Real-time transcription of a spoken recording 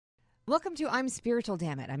Welcome to I'm Spiritual,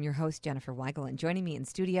 Dammit. I'm your host, Jenniffer Weigel, and joining me in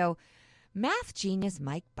studio, math genius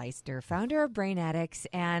Mike Byster, founder of Brain Addicts,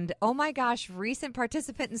 and, oh my gosh, recent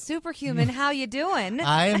participant in Superhuman. How you doing?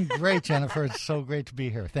 I am great, Jenniffer. It's so great to be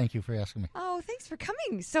here. Thank you for asking me. Oh, thanks for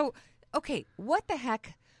coming. So, okay, what the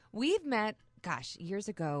heck? We've met, gosh, years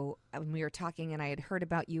ago when we were talking, and I had heard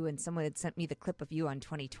about you, and someone had sent me the clip of you on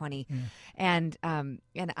 2020, and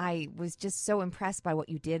I was just so impressed by what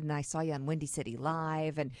you did, and I saw you on Windy City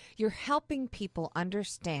Live, and you're helping people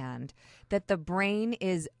understand that the brain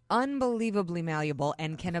is unbelievably malleable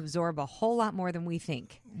and can absorb a whole lot more than we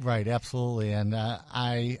think. Right, absolutely, and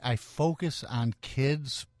I focus on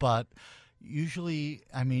kids, but usually,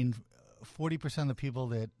 40% of the people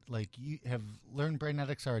that have learned brain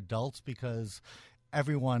ethics are adults because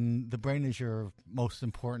the brain is your most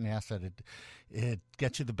important asset. It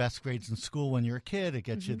gets you the best grades in school when you're a kid. It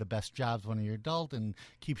gets you the best jobs when you're an adult, and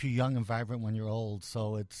keeps you young and vibrant when you're old.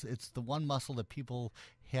 So it's the one muscle that people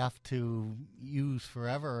have to use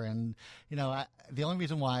forever. And the only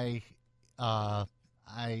reason why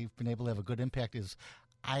I've been able to have a good impact is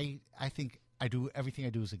I think I do everything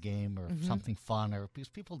I do as a game or something fun, or because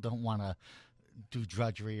people don't want to do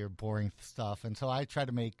drudgery or boring stuff. And so I try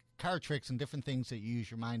to make card tricks and different things that you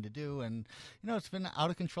use your mind to do. And, it's been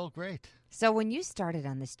out of control great. So when you started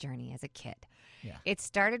on this journey as a kid, it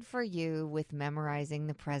started for you with memorizing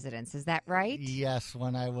the presidents. Is that right? Yes.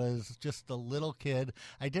 When I was just a little kid,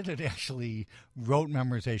 I didn't actually rote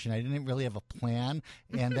memorization. I didn't really have a plan.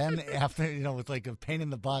 And then after, it was like a pain in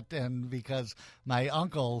the butt. And because my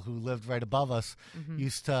uncle, who lived right above us,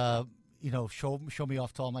 used to show me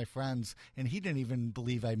off to all my friends, and he didn't even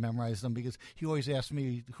believe I memorized them because he always asked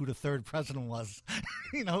me who the third president was.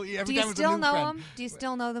 Do you still know them? Do you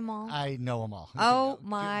still know them all? I know them all. Oh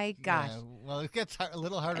my gosh! Yeah, well, it gets a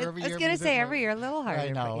little harder every year. I was going to say every year a little harder. I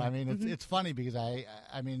know. But yeah. It's funny because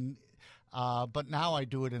but now I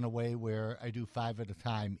do it in a way where I do 5 at a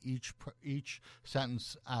time. Each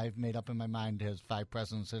sentence I've made up in my mind has 5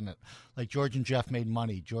 presidents in it. Like George and Jeff made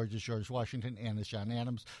money. George is George Washington. Ann is John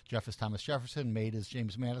Adams. Jeff is Thomas Jefferson. Made is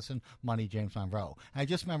James Madison. Money, James Monroe. I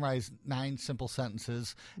just memorized 9 simple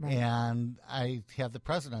sentences, and I have the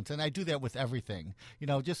presidents. And I do that with everything.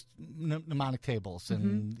 Just mnemonic tables.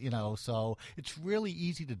 And, so it's really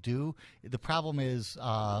easy to do. The problem is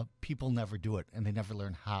people never do it, and they never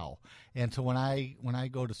learn how. And so when I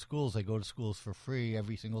go to schools, I go to schools for free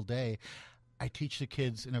every single day. I teach the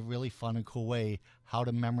kids in a really fun and cool way how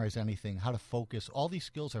to memorize anything, how to focus. All these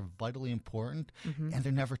skills are vitally important, and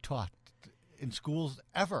they're never taught in schools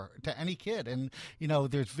ever to any kid. And,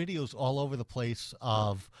 there's videos all over the place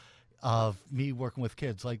of me working with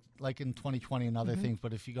kids, like in 2020 and other things.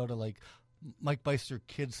 But if you go to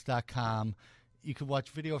MikeBysterKids.com, you could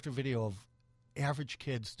watch video after video of average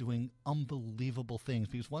kids doing unbelievable things,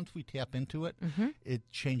 because once we tap into it, it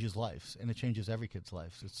changes lives, and it changes every kid's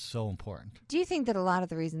lives. It's so important. Do you think that a lot of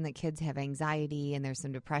the reason that kids have anxiety and there's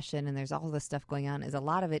some depression and there's all this stuff going on is a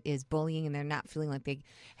lot of it is bullying, and they're not feeling like they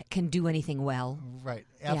can do anything well? Right,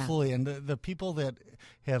 absolutely. Yeah. And the people that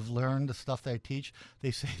have learned the stuff that I teach,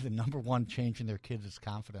 they say the number one change in their kids is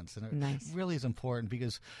confidence. And it really is important,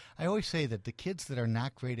 because I always say that the kids that are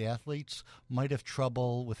not great athletes might have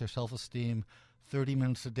trouble with their self-esteem 30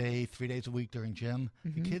 minutes a day, 3 days a week during gym.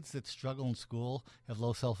 The kids that struggle in school have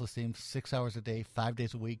low self-esteem 6 hours a day, 5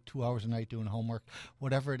 days a week, 2 hours a night doing homework,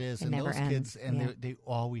 whatever it is. It and never those ends. kids, they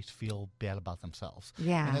always feel bad about themselves.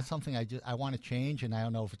 Yeah. And that's something I want to change, and I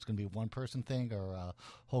don't know if it's going to be a one-person thing or a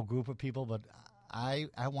whole group of people, but I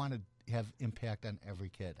want to have impact on every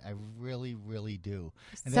kid. I really, really do.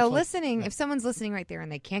 And so if someone's listening right there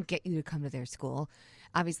and they can't get you to come to their school,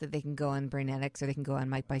 obviously they can go on Brain Addicts or they can go on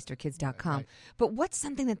MikeBysterKids.com. Right. But what's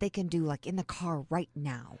something that they can do like in the car right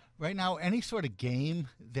now? Right now, any sort of game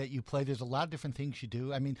that you play, there's a lot of different things you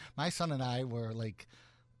do. My son and I were like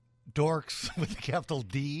dorks with a capital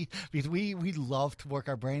D, because we love to work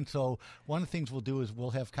our brain. So one of the things we'll do is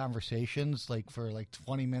we'll have conversations for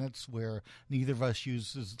 20 minutes where neither of us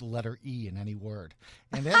uses the letter E in any word.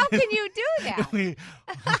 And then, how can you do that?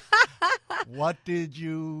 What did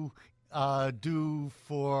you do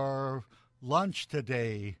for lunch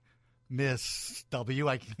today, Miss W?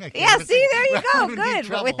 See, there you go. Good,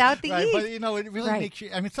 but without the E. But it really makes you.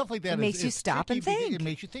 Stuff like that. It makes you stop and think. It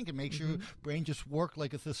makes you think. It makes your brain just work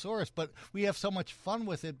like a thesaurus. But we have so much fun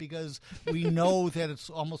with it because we know that it's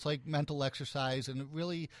almost like mental exercise, and it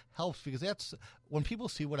really helps, because that's when people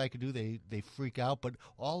see what I can do, they freak out. But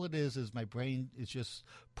all it is my brain is just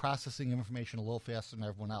processing information a little faster than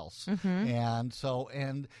everyone else,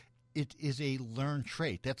 and it is a learned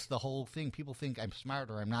trait. That's the whole thing. People think I'm smart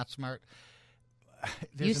or I'm not smart.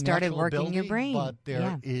 You started working your brain. But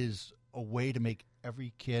there is a way to make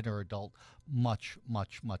every kid or adult much,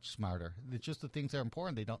 much, much smarter. It's just the things that are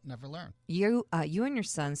important they don't never learn. You and your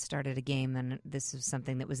son started a game, and this is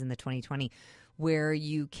something that was in the 2020, where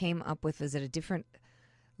you came up with, is it a different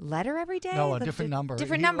letter every day? No, a different number.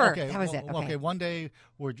 Different number. Okay, that was it. Okay, one day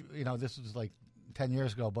this was like 10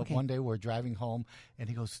 years ago, but one day we're driving home, and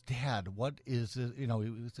he goes, "Dad, what is this?" He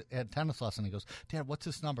was at tennis lesson. He goes, "Dad, what's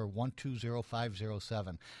this number,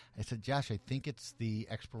 120507?" I said, "Josh, I think it's the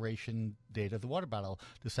expiration date of the water bottle,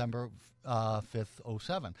 December 5th,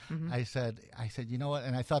 07. Mm-hmm. I said, you know what?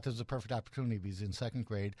 And I thought this was a perfect opportunity because he's in second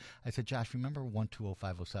grade. I said, "Josh, remember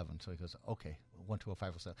 120507?" So he goes, "Okay."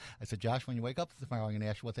 120507. I said, "Josh, when you wake up tomorrow, I'm going to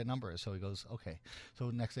ask you what that number is." So he goes, "Okay." So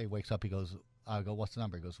the next day he wakes up, he goes, I go, "What's the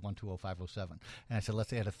number?" He goes, 120507. And I said,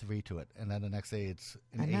 "Let's add a 3 to it." And then the next day it's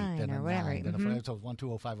an 8, 9 then or a whatever. 9. Then Mm-hmm. so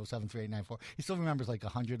 120507, 3894. He still remembers like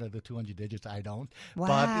 100 of the 200 digits. I don't.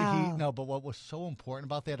 Wow. But what was so important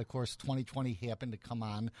about that, of course, 2020 happened to come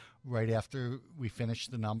on right after we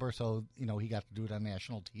finished the number. So, he got to do it on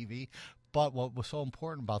national TV. But what was so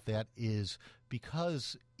important about that is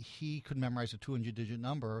because he could memorize a 200-digit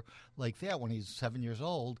number like that when he's 7 years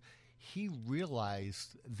old, he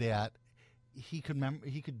realized that he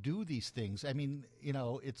could do these things. I mean,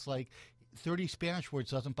 it's like 30 Spanish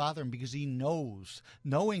words doesn't bother him because he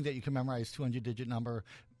knowing that you can memorize 200-digit number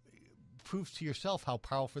proves to yourself how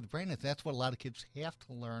powerful the brain is. That's what a lot of kids have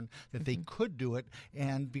to learn, that they could do it.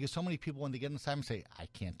 And because so many people, when they get an assignment, say, "I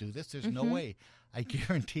can't do this. There's no way." I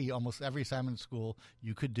guarantee almost every assignment in school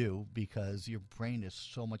you could do because your brain is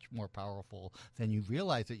so much more powerful than you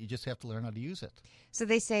realize that you just have to learn how to use it. So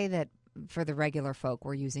they say that for the regular folk,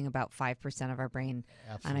 we're using about 5% of our brain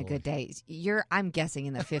on a good day. I'm guessing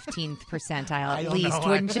in the 15th percentile at least,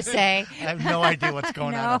 wouldn't you say? I have no idea what's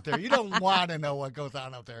going on up there. You don't want to know what goes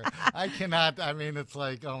on up there. I cannot. I mean, it's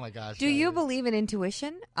like, oh my gosh. Do you believe in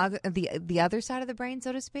intuition, the other side of the brain,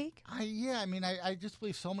 so to speak? I just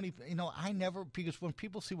believe so many, because when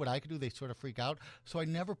people see what I could do, they sort of freak out. So I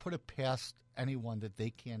never put it past anyone that they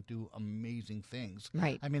can't do amazing things.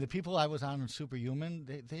 Right. I mean, the people I was on in Superhuman,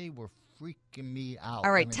 they were freaking me out.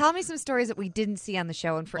 All right, tell me some stories that we didn't see on the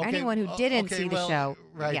show, and for anyone who didn't see the show,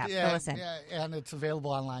 right, fill us in. Yeah, and it's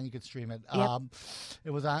available online. You can stream it. Yep.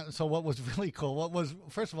 It was on. So what was really cool?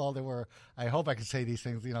 First of all, there were. I hope I can say these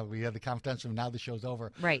things. We had the confidential. Now the show's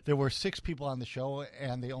over. Right. There were 6 people on the show,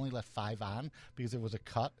 and they only left 5 on because there was a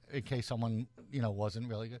cut in case someone wasn't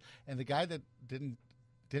really good. And the guy that didn't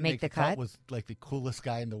make the cut was like the coolest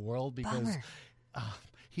guy in the world because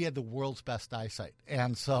he had the world's best eyesight.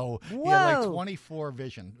 And so he had like 24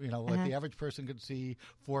 vision. Like the average person could see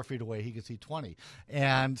 4 feet away, he could see 20.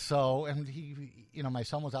 And so, and he, my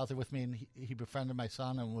son was out there with me, and he befriended my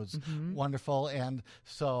son and was wonderful. And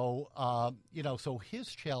so, so his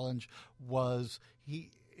challenge was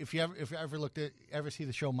If you ever see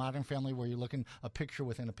the show Modern Family, where you're looking a picture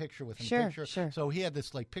within a picture within a picture. Sure. So he had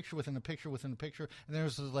this like picture within a picture within a picture, and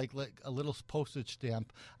there's like a little postage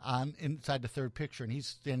stamp inside the third picture, and he's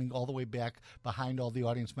standing all the way back behind all the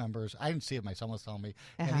audience members. I didn't see it; my son was telling me,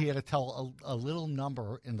 and he had to tell a little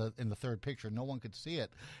number in the third picture. No one could see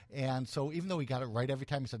it, and so even though he got it right every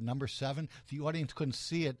time, he said number 7. The audience couldn't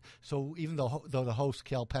see it, so even though the host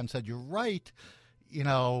Cal Penn said you're right.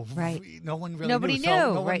 Right. No one really Nobody knew. knew.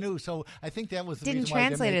 So no right. one knew. So I think that was the Didn't reason why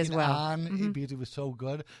translate they as didn't well. make it on because it was so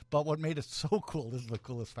good. But what made it so cool, this is the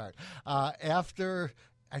coolest part, after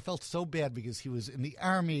I felt so bad because he was in the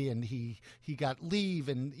Army and he got leave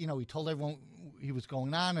and, he told everyone he was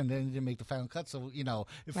going on and then he didn't make the final cut. So,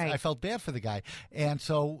 I felt bad for the guy. And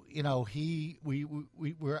so, we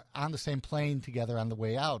were on the same plane together on the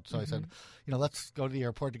way out. So I said, let's go to the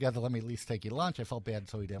airport together. Let me at least take you to lunch. I felt bad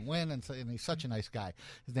so he didn't win. And he's such a nice guy.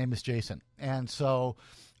 His name is Jason. And so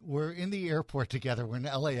we're in the airport together. We're in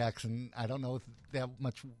LAX, and I don't know that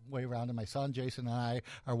much way around. And my son Jason and I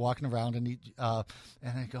are walking around, and I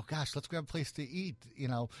go, "Gosh, let's grab a place to eat,"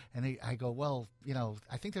 And I go, "Well,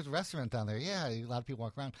 I think there's a restaurant down there." Yeah, a lot of people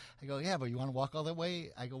walk around. I go, "Yeah, but you want to walk all the way?"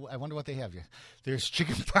 I go, "I wonder what they have here." There's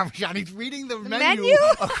chicken parmesan. He's reading the menu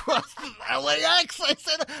across the LAX. I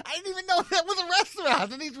said, "I didn't even know that was a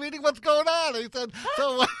restaurant," and he's reading what's going on. He said,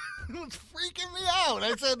 "So." It was freaking me out.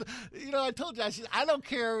 I said, I told you, I don't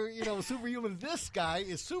care, Superhuman. This guy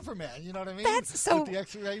is Superman. You know what I mean? That's so. With the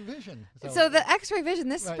X-ray vision. So the X-ray vision.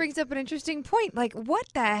 This brings up an interesting point. Like, what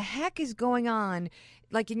the heck is going on?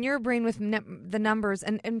 Like in your brain with the numbers.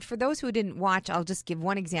 And for those who didn't watch, I'll just give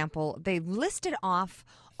one example. They listed off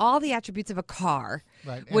all the attributes of a car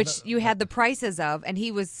Right. which you had the prices of, and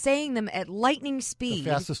he was saying them at lightning speed.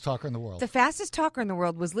 The fastest talker in the world. The fastest talker in the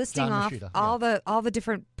world was listing John off Machida, all the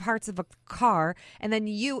different parts of a car, and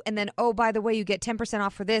then oh, by the way, you get 10%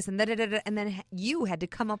 off for this, and and then you had to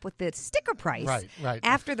come up with the sticker price. Right.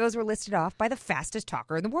 After those were listed off by the fastest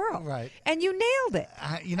talker in the world. Right. And you nailed it.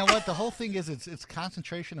 You know what? The whole thing is it's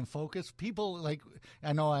concentration and focus. People, like,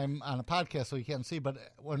 I know I'm on a podcast so you can't see, but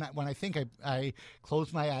when I think I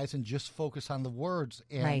close my eyes and just focus on the words,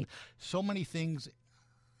 and so many things.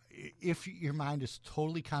 If your mind is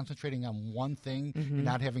totally concentrating on one thing and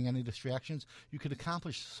not having any distractions, you could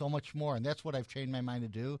accomplish so much more. And that's what I've trained my mind to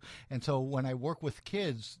do. And so when I work with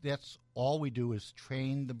kids, that's all we do is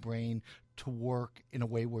train the brain to work in a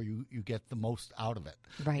way where you get the most out of it.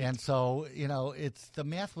 Right. And so, the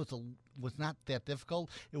math was not that difficult.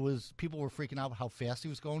 It was, people were freaking out how fast he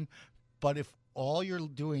was going. But if all you're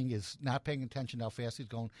doing is not paying attention to how fast he's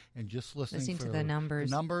going and just listening to the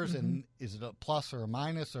numbers. And is it a plus or a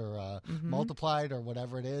minus or a multiplied or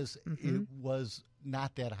whatever it is, it was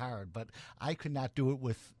not that hard. But I could not do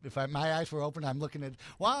it my eyes were open, I'm looking at,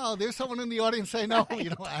 wow, there's someone in the audience saying no,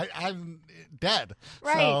 I'm dead.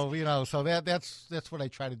 Right. So that's what I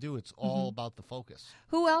try to do. It's all about the focus.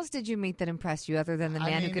 Who else did you meet that impressed you other than the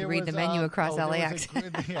man who could read the menu across LAX?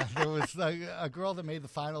 There was a girl that made the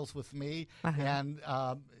finals with me. And,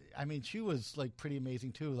 she was, like, pretty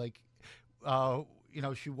amazing, too. Like,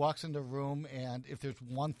 she walks into the room, and if there's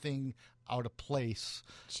one thing out of place,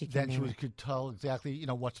 then she could tell exactly,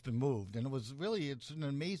 what's been moved. And it's an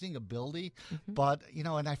amazing ability. But,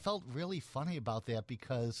 and I felt really funny about that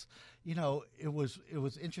because, it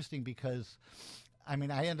was interesting because, I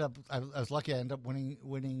was lucky I ended up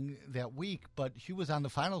winning that week, but she was on the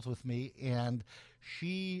finals with me, and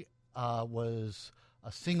she was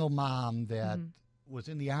a single mom that was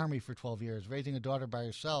in the Army for 12 years, raising a daughter by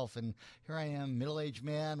herself, and here I am, middle-aged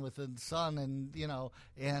man with a son, and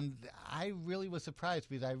and I really was surprised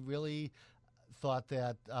because I really thought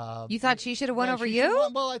that you thought she should have won over you?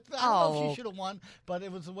 Well, I don't know if she should have won, but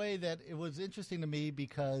it was a way that it was interesting to me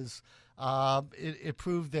because it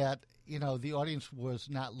proved that the audience was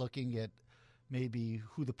not looking at maybe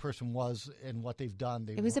who the person was and what they've done.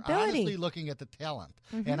 They was were ability. honestly looking at the talent.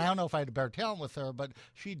 And I don't know if I had a better talent with her, but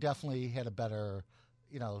she definitely had a better,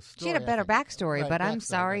 story. She had a better backstory, Right, but I'm backstory,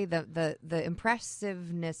 sorry, the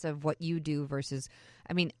impressiveness of what you do versus,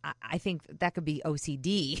 I think that could be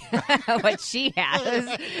OCD, what she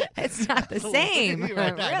has. It's not the same,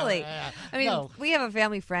 Right, really. No. We have a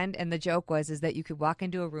family friend, and the joke was that you could walk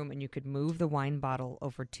into a room and you could move the wine bottle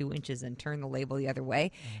over 2 inches and turn the label the other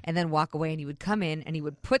way, and then walk away, and he would come in and he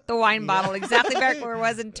would put the wine bottle exactly back where it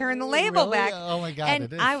was and turn the label Really? back. Oh my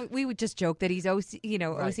God! And we would just joke that he's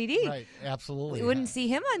OCD. Right, absolutely. We wouldn't see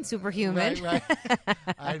him on Superhuman. Right.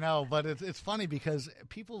 I know, but it's funny because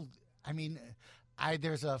people.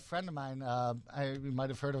 There's a friend of mine. You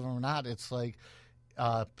might have heard of him or not. It's like.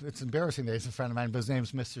 It's embarrassing that he's a friend of mine, but his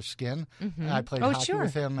name's Mr. Skin. I played hockey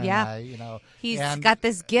with him, and he's got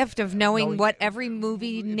this gift of knowing what every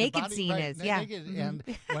movie naked scene is. Naked. And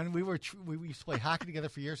when we used to play hockey together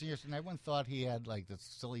for years and years, and everyone thought he had like this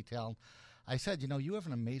silly talent. I said, you have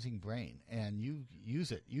an amazing brain, and you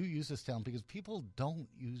use it. You use this talent because people don't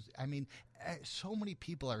use. So many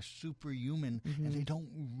people are superhuman, and they don't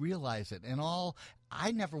realize it. And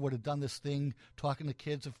I never would have done this thing talking to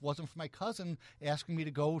kids if it wasn't for my cousin asking me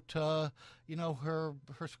to go to,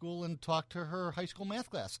 her school and talk to her high school math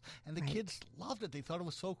class. And the kids loved it. They thought it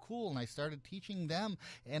was so cool. And I started teaching them.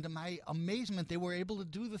 And to my amazement, they were able to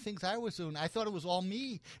do the things I was doing. I thought it was all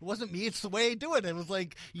me. It wasn't me. It's the way I do it. It was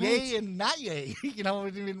like yay and not yay.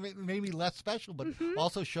 It made me less special, but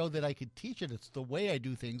also showed that I could teach it. It's the way I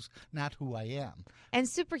do things, not who I am. And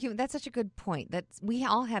superhuman, that's such a good point. That we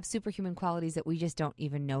all have superhuman qualities that we just don't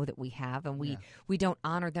even know that we have, and we don't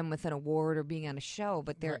honor them with an award or being on a show,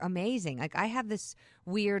 but they're amazing. Like I have this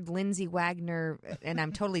weird Lindsay Wagner, and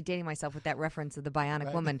I'm totally dating myself with that reference of the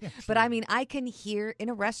Bionic Woman, but I can hear in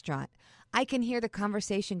a restaurant, I can hear the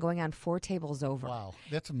conversation going on 4 tables over. Wow,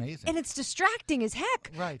 that's amazing. And it's distracting as heck.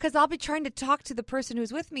 Right. Because I'll be trying to talk to the person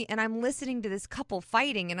who's with me, and I'm listening to this couple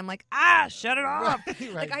fighting, and I'm like, shut it off.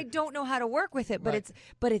 Right. Like, I don't know how to work with it,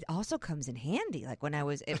 but it also comes in handy. Like, when I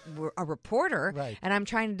was a reporter, and I'm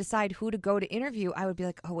trying to decide who to go to interview, I would be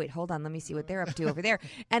like, oh, wait, hold on, let me see what they're up to over there.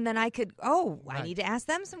 And then I could, I need to ask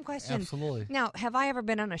them some questions. Absolutely. Now, have I ever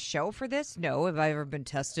been on a show for this? No. Have I ever been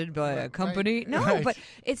tested by a company? No, but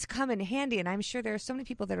it's come in handy, and I'm sure there are so many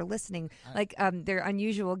people that are listening, like their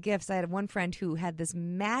unusual gifts. I had one friend who had this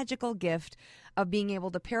magical gift of being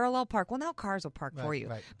able to parallel park. Well, now cars will park for you,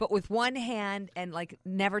 but with one hand and like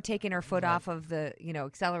never taking her foot off of the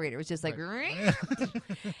accelerator. It was just like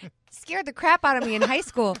scared the crap out of me in high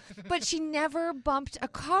school. But she never bumped a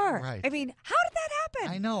car. Right. I mean, how did that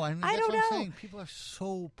happen? I know. I that's don't what know. I'm saying. People are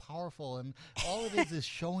so powerful, and all it is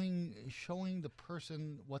showing the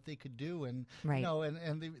person what they could do, and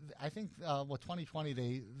I think 2020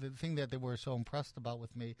 the thing that they were so impressed about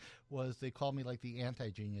with me was they called me like the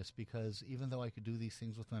anti-genius, because even though I could do these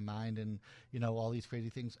things with my mind and all these crazy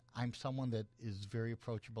things, I'm someone that is very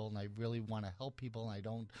approachable, and I really want to help people, and I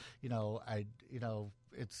don't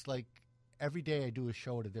it's like every day I do a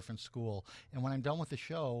show at a different school, and when I'm done with the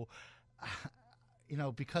show,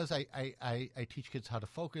 because I teach kids how to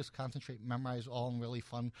focus, concentrate, memorize, all in really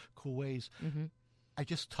fun, cool ways. Mm-hmm. I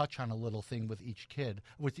just touch on a little thing with each kid,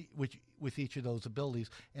 with each of those abilities,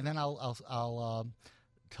 and then I'll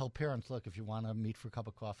tell parents, look, if you want to meet for a cup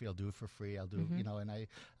of coffee, I'll do it for free. I'll do and I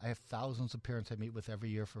have thousands of parents I meet with every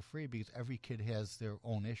year for free, because every kid has their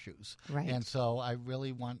own issues, right? And so I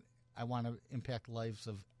really want to impact the lives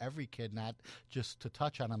of every kid, not just to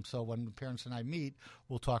touch on them. So when the parents and I meet,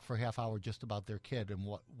 we'll talk for a half hour just about their kid and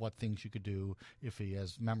what things you could do if he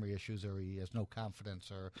has memory issues or he has no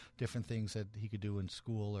confidence, or different things that he could do in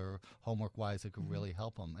school or homework-wise that could really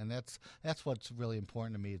help him. And that's what's really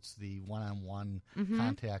important to me. It's the one-on-one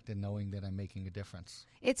contact and knowing that I'm making a difference.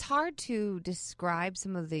 It's hard to describe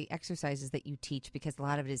some of the exercises that you teach because a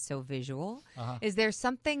lot of it is so visual. Uh-huh. Is there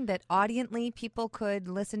something that audiently people could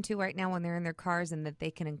listen to right now when they're in their cars and that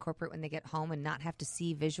they can incorporate when they get home and not have to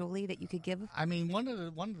see visually that you could give? I mean, one of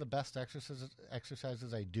the best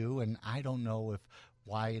exercises I do, and I don't know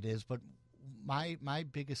why it is, but my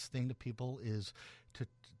biggest thing to people is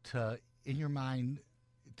to in your mind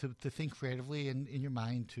to think creatively, and in your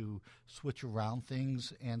mind to switch around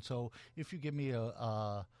things. And so if you give me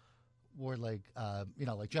a word like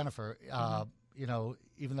like Jenniffer,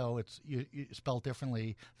 even though it's you spelled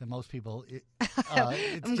differently than most people,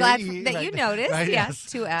 I'm glad that you noticed. Right? Yes,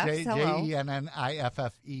 2 F's. Hello.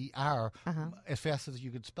 Jenniffer. As fast as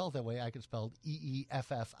you could spell that way, I could spell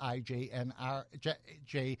EEFFIJNR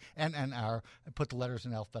JNNR and put the letters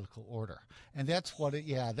in alphabetical order. And that's what it.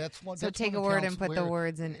 Yeah, that's what. So that's take a word and put the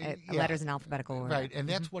words in letters in alphabetical order. Right, and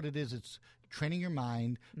that's what it is. It's training your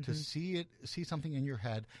mind to see something in your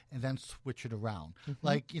head and then switch it around.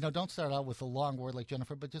 Like, don't start out with a long word like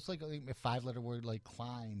Jenniffer, but just like a 5-letter word like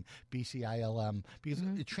climb, BCILM, because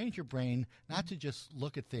it trains your brain not to just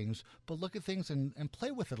look at things, but look at things and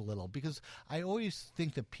play with it a little. Because I always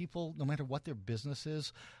think that people, no matter what their business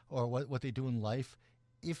is or what they do in life,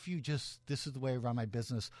 if you just, this is the way I run my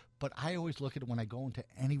business, but I always look at it when I go into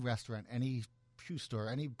any restaurant, any shoe store,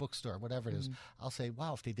 any bookstore, whatever it is, I'll say,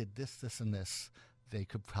 wow, if they did this, this, and this, they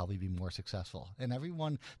could probably be more successful. And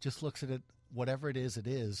everyone just looks at it, whatever it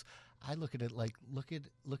is. I look at it like, look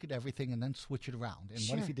at everything and then switch it around. And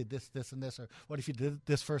what if you did this, this, and this? Or what if you did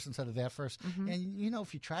this first instead of that first? And,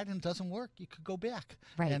 if you tried and it doesn't work, you could go back.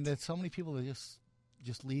 Right. And there's so many people that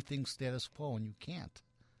just leave things status quo, and you can't.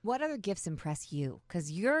 What other gifts impress you?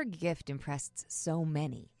 Because your gift impressed so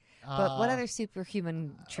many. But what other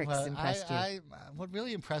superhuman tricks impressed you? What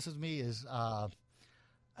really impresses me is, I'll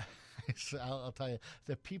tell you,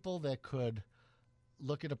 the people that could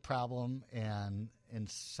look at a problem and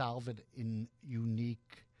solve it in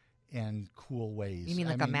unique and cool ways. You mean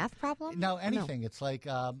like a math problem? No, anything. No. It's like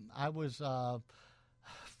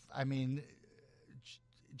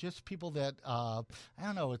just people that I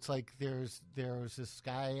don't know. It's like there's this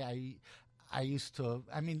guy I used to.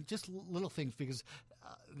 Just little things because.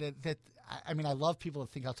 I love people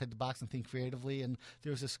that think outside the box and think creatively. And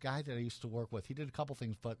there was this guy that I used to work with. He did a couple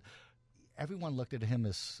things, but everyone looked at him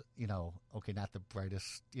as, not the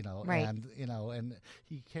brightest, right. And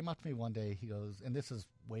he came up to me one day. He goes, and this is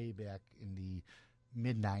way back in the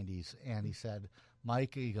mid-'90s, and he said,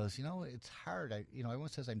 Mike, he goes, it's hard. Everyone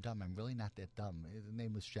says I'm dumb. I'm really not that dumb. His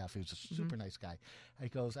name was Jeff. He was a super nice guy. He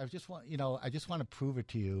goes, I just want to prove it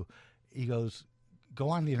to you. He goes, go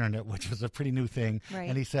on the internet, which was a pretty new thing. Right.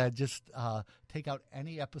 And he said, just take out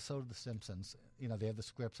any episode of The Simpsons. They have the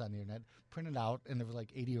scripts on the internet, print it out, and there were like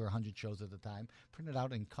 80 or 100 shows at the time. Print it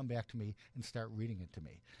out and come back to me and start reading it to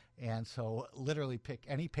me. And so literally pick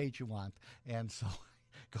any page you want. And so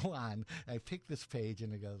go on. I picked this page,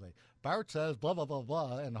 and it goes like, Bart says blah, blah, blah,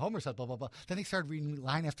 blah, and Homer says blah, blah, blah. Then he started reading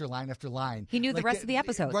line after line after line. He knew the rest of the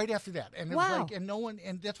episode. Right after that. And it was like, and no one,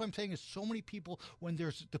 and that's what I'm saying is so many people, when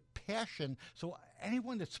there's the passion, so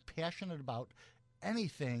anyone that's passionate about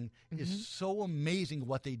anything is so amazing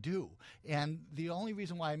what they do. And the only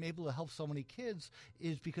reason why I'm able to help so many kids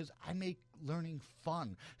is because I make learning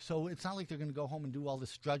fun. So it's not like they're going to go home and do all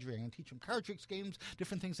this drudgery. I'm going to teach them card tricks, games,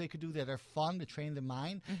 different things they could do that are fun to train their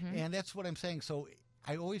mind. And that's what I'm saying. So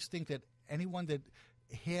I always think that anyone that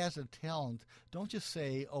has a talent, don't just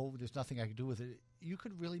say, oh, there's nothing I can do with it. You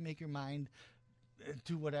could really make your mind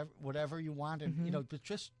do whatever you want. And, but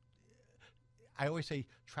just, I always say,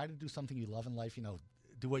 try to do something you love in life,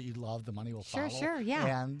 do what you love, the money will follow. Sure,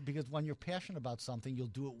 yeah. And because when you're passionate about something, you'll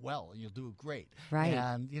do it well, and you'll do it great. Right.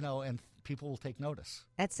 And, and people will take notice.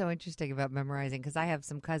 That's so interesting about memorizing, because I have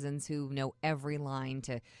some cousins who know every line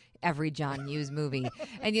to every John Hughes movie.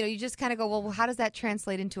 And, you just kind of go, well, how does that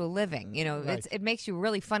translate into a living? Right. It makes you a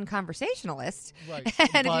really fun conversationalist. Right.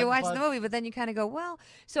 And if you watch the movie, but then you kind of go, well,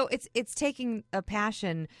 so it's taking a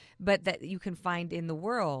passion, but that you can find in the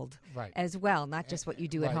world as well, not just what you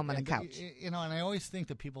do at home on the couch. And I always think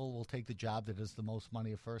that people will take the job that is the most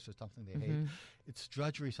money at first, or something they hate. It's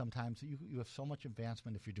drudgery sometimes. You have so much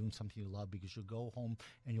advancement if you're doing something you love, because you'll go home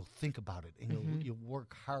and you'll think about it, and you'll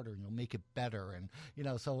work harder, and you'll make it better. And,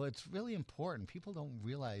 so it's really important. People don't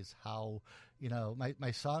realize how,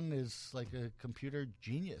 my son is like a computer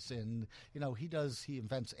genius, and, he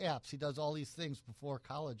invents apps. He does all these things before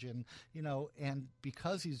college, and, and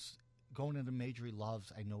because he's going into major he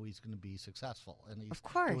loves, I know he's going to be successful. And he's of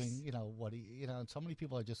course doing, what he, and so many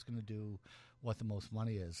people are just going to do what the most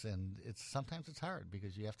money is. And sometimes it's hard,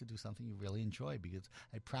 because you have to do something you really enjoy, because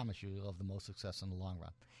I promise you'll have the most success in the long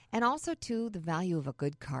run. And also, too, the value of a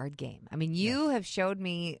good card game. I mean, you have showed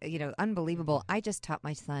me, unbelievable. I just taught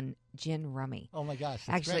my son gin rummy. Oh, my gosh.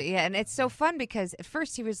 Actually, great. yeah. And it's so fun, because at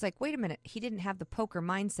first he was like, wait a minute. He didn't have the poker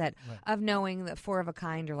mindset of knowing that 4 of a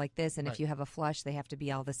kind are like this. And if you have a flush, they have to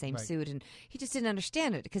be all the same suit. And he just didn't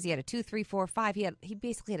understand it, because he had a 2, 3, 4, 5. He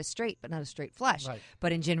basically had a straight, but not a straight flush. Right.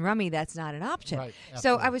 But in gin rummy, that's not an option. Right.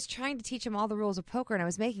 So I was trying to teach him all the rules of poker, and I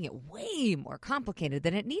was making it way more complicated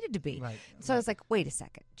than it needed to be. Right. So I was like, wait a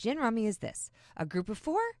second. Gin rummy is this: a group of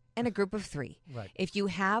 4 and a group of 3. Right. If you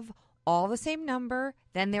have all the same number,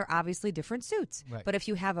 then they're obviously different suits. Right. But if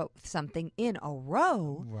you have something in a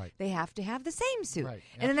row, they have to have the same suit. Right.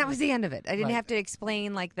 And then that was the end of it. I didn't have to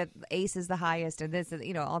explain like that ace is the highest, and this,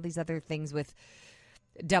 all these other things with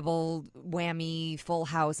double whammy, full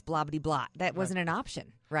house, blah, blah, blah. That wasn't an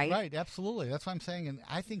option, right? Right, absolutely. That's what I'm saying. And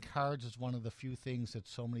I think cards is one of the few things that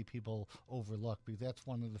so many people overlook, because that's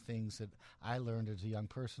one of the things that I learned as a young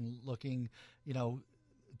person, looking,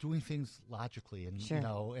 doing things logically. And,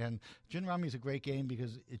 and Gin Rummy is a great game,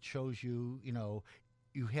 because it shows you,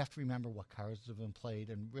 you have to remember what cards have been played.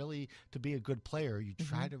 And really, to be a good player, you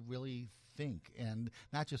try to really think and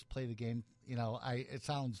not just play the game. It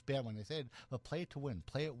sounds bad when I say it, but play it to win.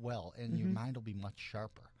 Play it well, and your mind will be much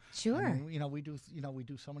sharper. Sure. I mean, we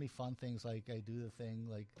do so many fun things. Like I do the thing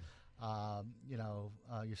like,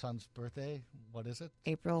 your son's birthday. What is it?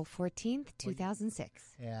 April 14th, 2006.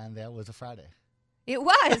 And that was a Friday. It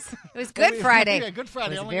was. It was Good Friday. Yeah, Good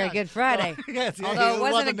Friday. It was a very good Friday. Yes, although it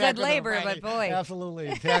wasn't a good labor, but boy.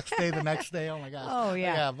 Absolutely. Tax day the next day. Oh, my gosh. Oh,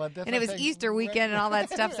 yeah. But and it was Easter weekend and all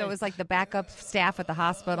that stuff, so it was like the backup staff at the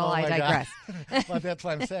hospital. Oh, I digress. But that's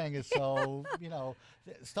what I'm saying is, so,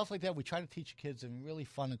 stuff like that. We try to teach kids in really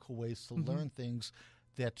fun and cool ways to learn things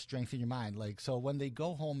that strengthen your mind. Like, so when they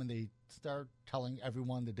go home and they start telling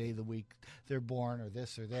everyone the day of the week they're born, or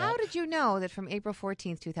this or that. How did you know that from April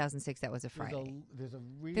 14th, 2006, that was a Friday?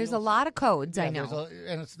 There's a lot of codes, I know.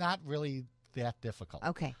 And it's not really that difficult.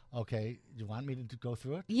 Okay. Okay. You want me to go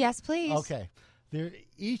through it? Yes, please. Okay.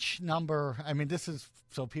 Each number, I mean, this is,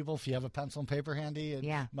 so people, if you have a pencil and paper handy,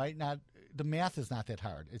 it might not, the math is not that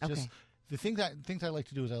hard. It's just, the things I like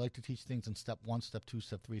to do is I like to teach things in step 1, step 2,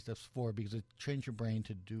 step 3, step 4, because it trains your brain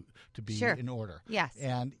to be in order. Yes.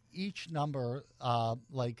 And each number,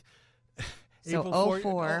 like so April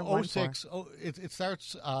 04, 06, it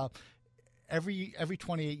starts every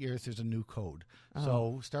 28 years. There's a new code.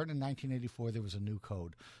 So starting in 1984, there was a new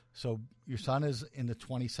code. So your son is in the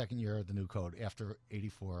 22nd year of the new code. After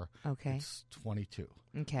 84, it's 22.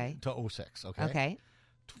 Okay. To 06. Okay. Okay.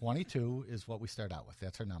 22 is what we start out with.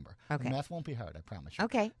 That's our number. Okay. The math won't be hard, I promise you.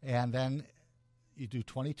 Okay. And then you do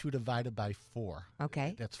 22 divided by 4.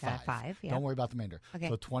 Okay. That's Got 5. Yeah. Don't worry about the remainder. Okay.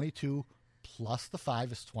 So 22 plus the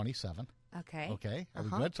 5 is 27. Okay. Okay. Are we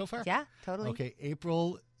good so far? Yeah, totally. Okay.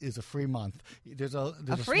 April is a free month. There's a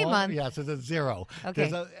free month? Yes, there's a 0. Okay.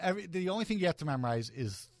 The only thing you have to memorize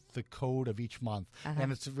is the code of each month,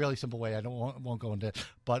 and it's a really simple way. I won't go into it,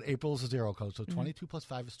 but April is a 0 code, so 22 plus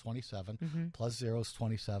 5 is 27, plus 0 is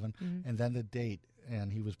 27, and then the date.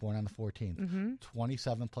 and he was born on the 14th. Mm-hmm.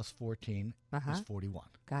 27 plus 14 is 41.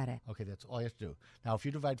 Got it. Okay, that's all you have to do. Now, if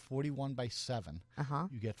you divide 41 by 7,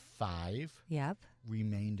 you get 5. Yep.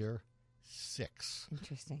 Remainder 6.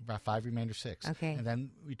 Interesting. About 5 remainder 6. Okay. And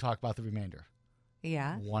then we talk about the remainder.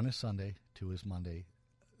 Yeah. 1 is Sunday, 2 is Monday,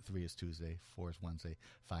 3 is Tuesday, 4 is Wednesday,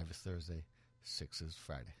 5 is Thursday, 6 is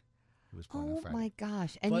Friday. He was born on Friday. Oh, my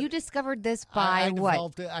gosh. And But you discovered this by I what?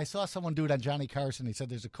 developed it. I saw someone do it on Johnny Carson. He said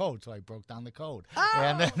there's a code, so I broke down the code. Oh,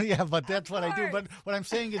 and yeah, but that's what I do. But what I'm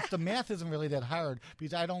saying is the math isn't really that hard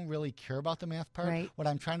because I don't really care about the math part. Right. What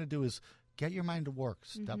I'm trying to do is get your mind to work.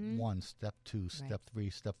 Step 1, step 2, step 3,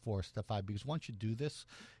 step 4, step 5. Because once you do this,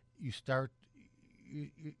 you start.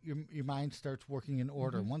 Your mind starts working in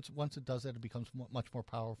order. Once it does that, it becomes much more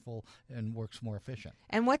powerful and works more efficient.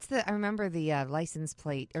 And what's the? I remember the license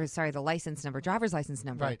plate, the license number, driver's license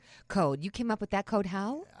number code. You came up with that code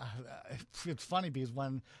how? It's funny because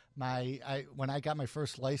when I got my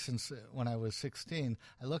first license when I was 16,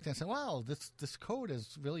 I looked and said, "Wow, this code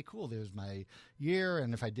is really cool." There's my year,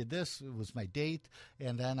 and if I did this, it was my date.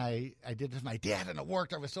 And then I did it with my dad, and it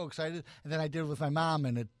worked. I was so excited. And then I did it with my mom,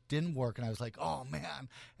 and it didn't work. And I was like, "Oh man!"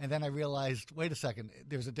 And then I realized, wait a second,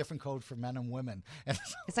 there's a different code for men and women. And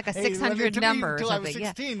so, it's like a 600 number. Until or I was something.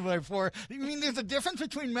 16, before you mean there's a difference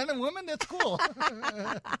between men and women? That's cool.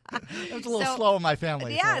 It's a little slow in my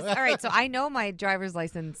family. Yes. So. All right. So I know my driver's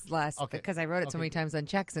license because I wrote it so many times on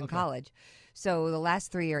checks in college. So the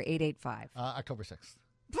last 3 are 885. October 6th.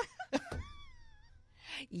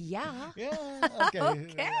 Yeah. Yeah. Okay.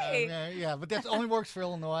 Okay. Yeah, but that only works for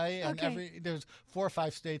Illinois, and there's 4 or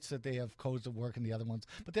 5 states that they have codes that work, and the other ones.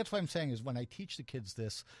 But that's what I'm saying is when I teach the kids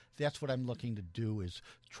this, that's what I'm looking to do is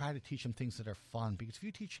try to teach them things that are fun. Because if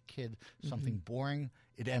you teach a kid something boring,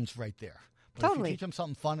 it ends right there. But if you teach them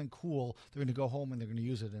something fun and cool, they're going to go home and they're going to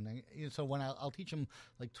use it. And so when I'll teach them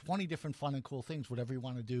like 20 different fun and cool things, whatever you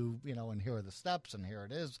want to do, and here are the steps, and here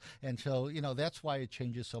it is. And so, that's why it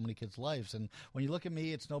changes so many kids' lives. And when you look at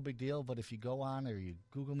me, it's no big deal. But if you go on or you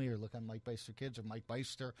Google me or look on Mike Byster Kids or Mike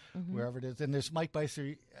Byster, wherever it is, and there's Mike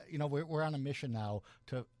Byster, we're on a mission now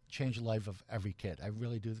to change the life of every kid. I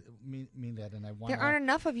really do mean that, and I want. There aren't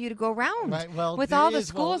enough of you to go around with there all the is,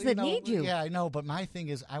 schools that need you. Yeah, I know, but my thing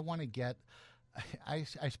is I want to get. I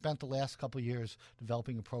spent the last couple of years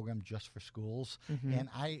developing a program just for schools, and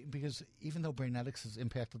because even though Brainetics has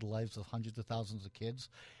impacted the lives of hundreds of thousands of kids,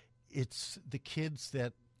 it's the kids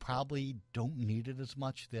that probably don't need it as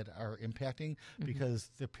much that are impacting because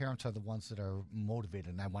their parents are the ones that are motivated.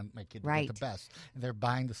 And I want my kid to get the best, and they're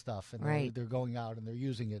buying the stuff, and they're going out and they're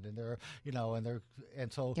using it, and they're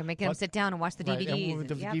so you're making them sit down and watch the DVDs. And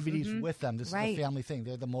the DVDs with them. This is a family thing.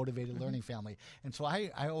 They're the motivated learning family, and so I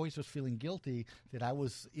always was feeling guilty that I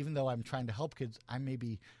was, even though I'm trying to help kids, I may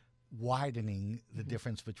be widening the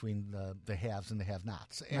difference between the haves and the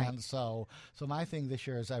have-nots. And so my thing this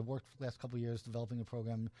year is I worked the last couple of years developing a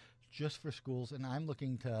program just for schools, and I'm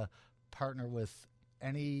looking to partner with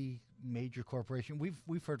any major corporation.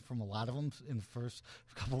 We've heard from a lot of them in the first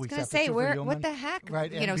couple of weeks after Superhuman. What the heck? Right.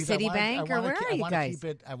 Citibank or where are you guys?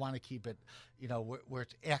 I want to keep it, where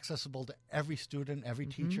it's accessible to every student, every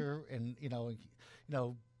teacher, and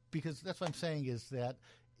because that's what I'm saying is that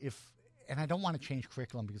and I don't want to change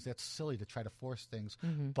curriculum because that's silly to try to force things.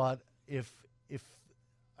 But if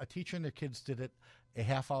a teacher and their kids did it a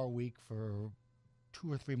half-hour a week for 2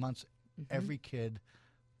 or 3 months, every kid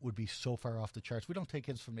would be so far off the charts. We don't take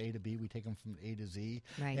kids from A to B. We take them from A to Z.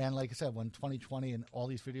 Right. And like I said, when 2020 and all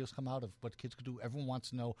these videos come out of what kids could do, everyone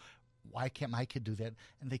wants to know, why can't my kid do that?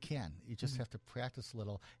 And they can. You just have to practice a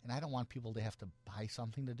little. And I don't want people to have to buy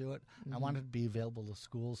something to do it. I want it to be available to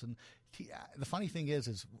schools. And the funny thing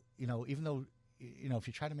is even though, if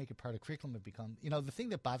you try to make it part of curriculum, it becomes, the thing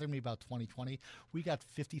that bothered me about 2020, we got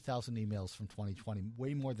 50,000 emails from 2020,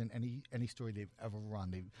 way more than any story they've ever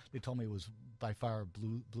run. They told me it was by far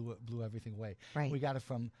blew everything away. Right. We got it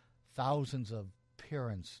from thousands of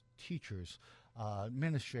parents, teachers,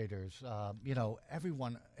 administrators,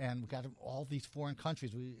 everyone, and we got all these foreign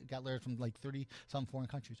countries. We got letters from like 30-some foreign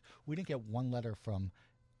countries. We didn't get one letter from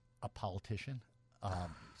a politician,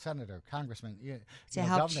 senator, congressman, to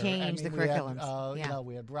help governor. change the curriculums.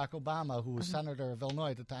 We had Barack Obama, who was senator of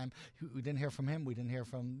Illinois at the time. We didn't hear from him. We didn't hear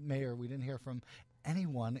from mayor. We didn't hear from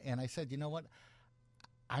anyone. And I said, you know what?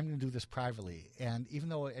 I'm going to do this privately. And even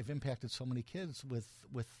though I've impacted so many kids with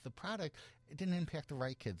the product, it didn't impact the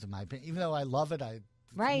right kids, in my opinion. Even though I love it,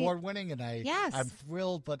 award winning, and I'm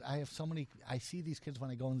thrilled. But I have so many. I see these kids when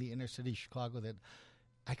I go in the inner city of Chicago that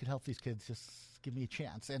I could help these kids. Just give me a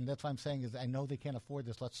chance. And that's what I'm saying is I know they can't afford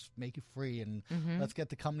this. Let's make it free, and let's get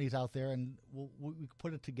the companies out there, and we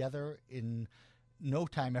put it together in no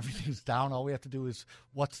time, everything's down. All we have to do is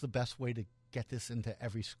what's the best way to get this into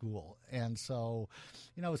every school. And so,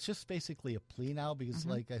 it's just basically a plea now because,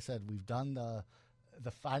 like I said, we've done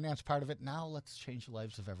the finance part of it. Now let's change the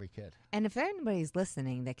lives of every kid. And if anybody's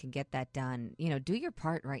listening that can get that done, do your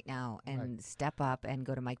part right now and step up and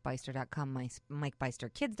go to MikeByster.com,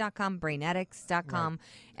 MikeBysterKids.com, BrainEdX.com,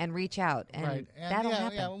 and reach out. And that'll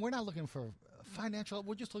happen. Yeah, we're not looking for financial.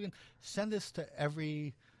 We're just looking, send this to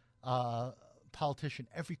every politician,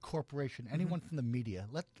 every corporation, anyone from the media.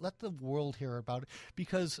 Let the world hear about it.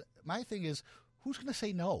 Because my thing is, who's going to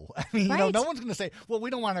say no? I mean, no one's going to say, well, we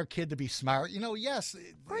don't want our kid to be smart. Yes.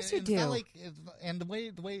 Of course you do. And the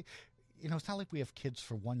way, it's not like we have kids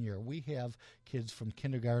for 1 year. We have kids from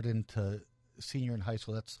kindergarten to senior in high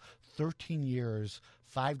school. That's 13 years,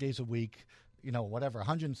 5 days a week,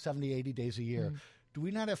 170, 80 days a year. Do we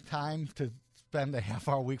not have time to spend a half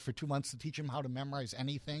hour a week for 2 months to teach them how to memorize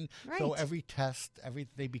anything? Right. So every test,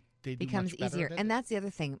 they becomes easier. At it. And that's the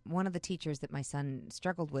other thing. One of the teachers that my son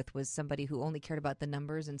struggled with was somebody who only cared about the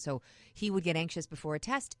numbers, and so he would get anxious before a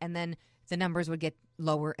test, and then the numbers would get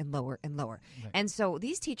lower and lower and lower. Right. And so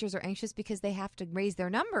these teachers are anxious because they have to raise their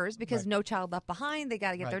numbers because no child left behind. They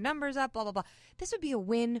got to get their numbers up, blah, blah, blah. This would be a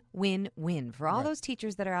win-win-win for all those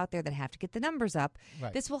teachers that are out there that have to get the numbers up.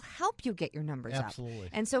 Right. This will help you get your numbers up. Absolutely.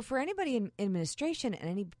 And so for anybody in administration and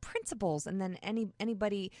any principals and then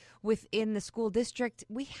anybody within the school district,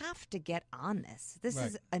 we have to get on this. This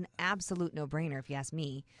is an absolute no-brainer if you ask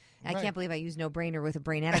me. I can't believe I use no-brainer with a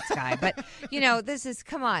BrainEdX guy. But, this is,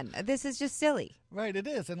 come on, this is just silly. Right, it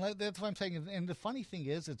is. And that's what I'm saying. And the funny thing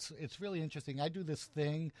is, it's really interesting. I do this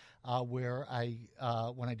thing where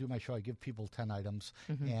when I do my show, I give people 10 items.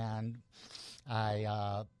 And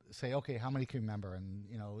I say, okay, how many can you remember? And,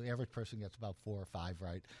 the average person gets about 4 or 5,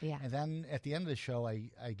 right? Yeah. And then at the end of the show,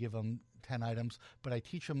 I give them 10 items, but I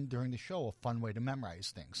teach them during the show a fun way to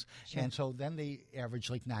memorize things. Sure. And so then they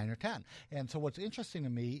average like 9 or 10. And so what's interesting to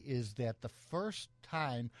me is that the first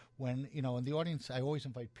time when, in the audience, I always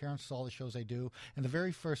invite parents to all the shows I do. And the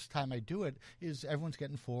very first time I do it is everyone's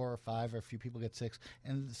getting 4 or 5 or a few people get 6.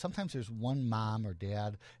 And sometimes there's one mom or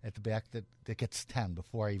dad at the back that gets 10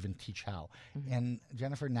 before I even teach how. And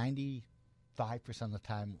Jenniffer, 95% of the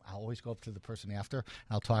time, I'll always go up to the person after,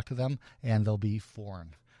 and I'll talk to them, and they'll be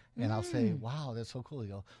foreign. And I'll say, wow, that's so cool. They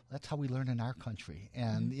go, that's how we learn in our country.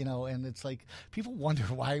 And, and it's like people wonder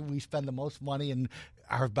why we spend the most money and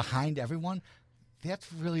are behind everyone.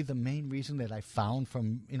 That's really the main reason that I found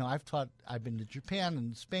from, I've been to Japan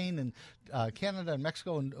and Spain and Canada and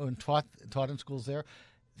Mexico and taught in schools there.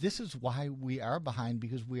 This is why we are behind,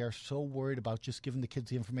 because we are so worried about just giving the kids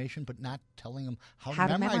the information but not telling them how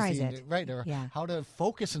to memorize it. Right, or how to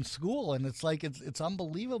focus in school. And it's like it's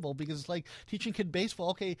unbelievable, because it's like teaching kid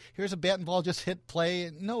baseball. Okay, here's a bat and ball, just hit play.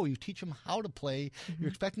 No, you teach them how to play. You're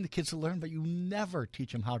expecting the kids to learn, but you never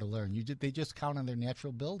teach them how to learn. They just count on their natural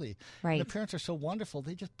ability. Right. And the parents are so wonderful.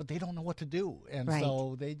 But they don't know what to do. And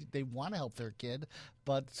so they want to help their kid.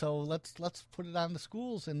 But so let's put it on the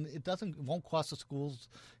schools, and it won't cost the schools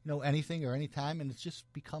anything or any time, and it's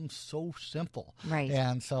just becomes so simple. Right.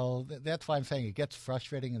 And so that's why I'm saying it gets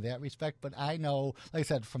frustrating in that respect. But I know, like I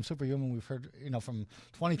said, from Superhuman, we've heard, from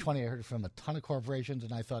 2020, I heard from a ton of corporations,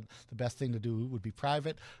 and I thought the best thing to do would be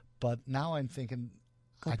private. But now I'm thinking,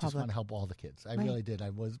 I just want to help all the kids. I really did.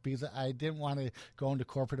 Because I didn't want to go into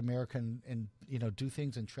corporate America and do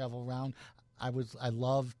things and travel around. I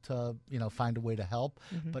love to, find a way to help.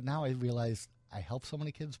 But now I realize I help so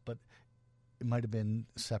many kids, but it might have been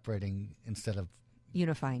separating instead of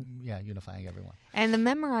unifying. Yeah, unifying everyone. And the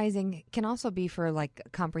memorizing can also be for like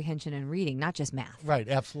comprehension and reading, not just math. Right,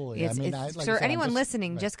 absolutely. Anyone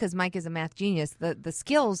listening, just because Mike is a math genius, the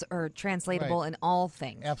skills are translatable in all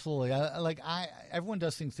things. Absolutely. Everyone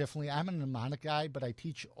does things differently. I'm a mnemonic guy, but I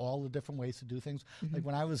teach all the different ways to do things. Like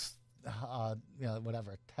when I was 10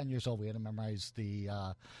 years old, we had to memorize the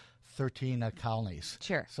 13 colonies.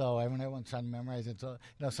 Sure. So everyone's trying to memorize it.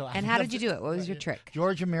 And how did you do it? What was your trick?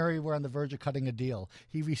 George and Mary were on the verge of cutting a deal.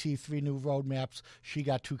 He received 3 new road maps. She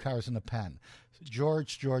got 2 cars and a pen.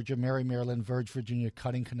 George, Georgia, Mary, Maryland, Verge, Virginia,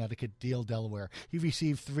 Cutting, Connecticut, Deal, Delaware. He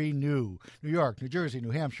received 3 new: New York, New Jersey, New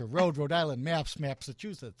Hampshire, Rhode Island,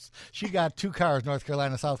 Massachusetts. She got 2 cars, North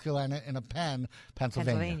Carolina, South Carolina, and a pen,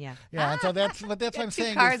 Pennsylvania. Yeah, and so that's what I'm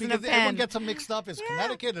saying. 2 cars and a everyone pen. gets them mixed up. Is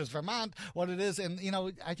Connecticut, is Vermont, what it is. And,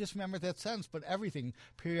 I just remember that sense. But everything,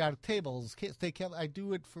 periodic tables, I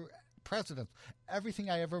do it for presidents. Everything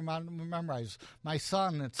I ever memorize. My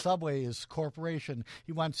son at Subway is corporation.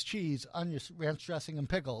 He wants cheese, onions, ranch dressing, and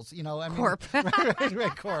pickles. Corp.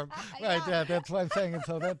 right, corp. Right, yeah, that's what I'm saying. And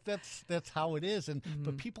so that's how it is. And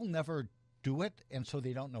but people never do it, and so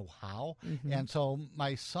they don't know how. Mm-hmm. And so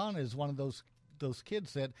my son is one of those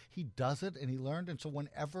kids that he does it and he learned, and so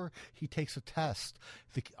whenever he takes a test,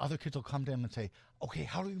 the other kids will come to him and say, okay,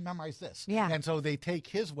 how do you memorize this? Yeah. And so they take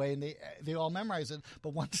his way and they all memorize it.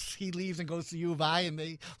 But once he leaves and goes to U of I, and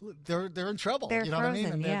they're in trouble. They're you know frozen,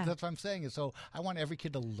 what I mean? And yeah. that's what I'm saying. And so I want every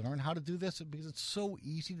kid to learn how to do this because it's so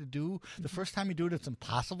easy to do. The first time you do it, it's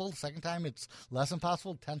impossible. The second time, it's less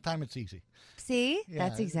impossible. 10th time, it's easy. See, Yeah,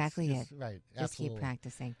 that's exactly it. Right. Just Absolutely. keep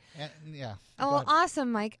practicing. And, yeah. Oh, Go well, ahead.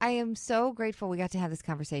 awesome, Mike. I am so grateful we got to have this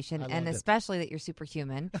conversation, I and loved it. especially that you're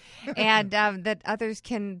superhuman and that others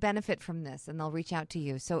can benefit from this, and they'll reach out to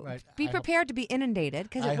you. So Right. be I prepared to be inundated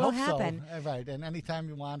because I it will hope happen. So. Right. And anytime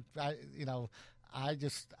you want, I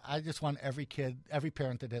just want every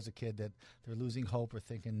parent that has a kid that they're losing hope or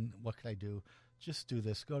thinking, what could I do? Just do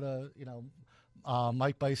this. Go to,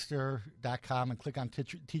 MikeByster.com and click on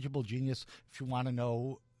Teachable Genius if you want to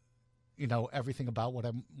know, everything about what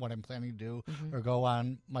I'm planning to do, Mm-hmm. or go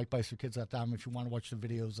on MikeBysterKids.com if you want to watch the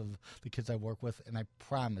videos of the kids I work with. And I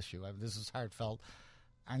promise you, this is heartfelt.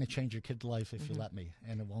 I'm going to change your kid's life if you let me,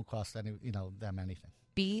 and it won't cost them anything.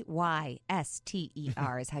 Byster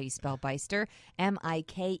is how you spell Byster.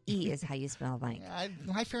 Mike is how you spell Mike.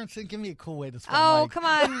 My parents didn't give me a cool way to spell Oh, Mike. come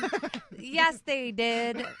on. Yes, they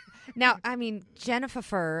did. Now, I mean,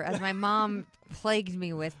 Jenniffer, as my mom plagued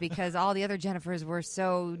me with, because all the other Jennifers were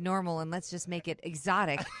so normal, and let's just make it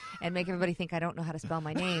exotic and make everybody think I don't know how to spell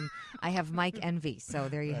my name. I have Mike Envy, so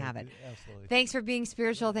there you have it. Absolutely. Thanks for being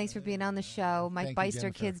spiritual. Thanks for being on the show. Thank you,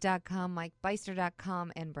 MikeBysterKids.com,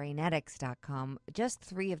 MikeByster.com, and BrainEdX.com. Just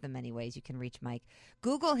 3 of the many ways you can reach Mike.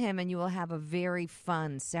 Google him, and you will have a very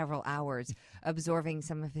fun several hours absorbing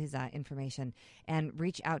some of his information. And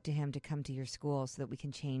reach out to him to come to your school so that we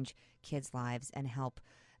can change kids' lives and help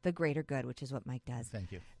the greater good, which is what Mike does.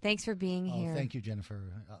 Thank you. Thanks for being here. Thank you, Jenniffer.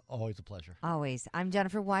 Always a pleasure. Always. I'm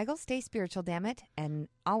Jenniffer Weigel. Stay spiritual, Dammit. And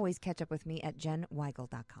always catch up with me at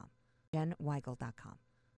JenWeigel.com. JenWeigel.com.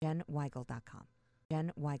 JenWeigel.com.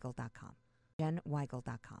 JenWeigel.com.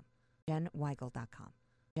 JenWeigel.com. JenWeigel.com.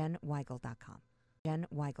 JenWeigel.com.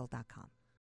 JenWeigel.com.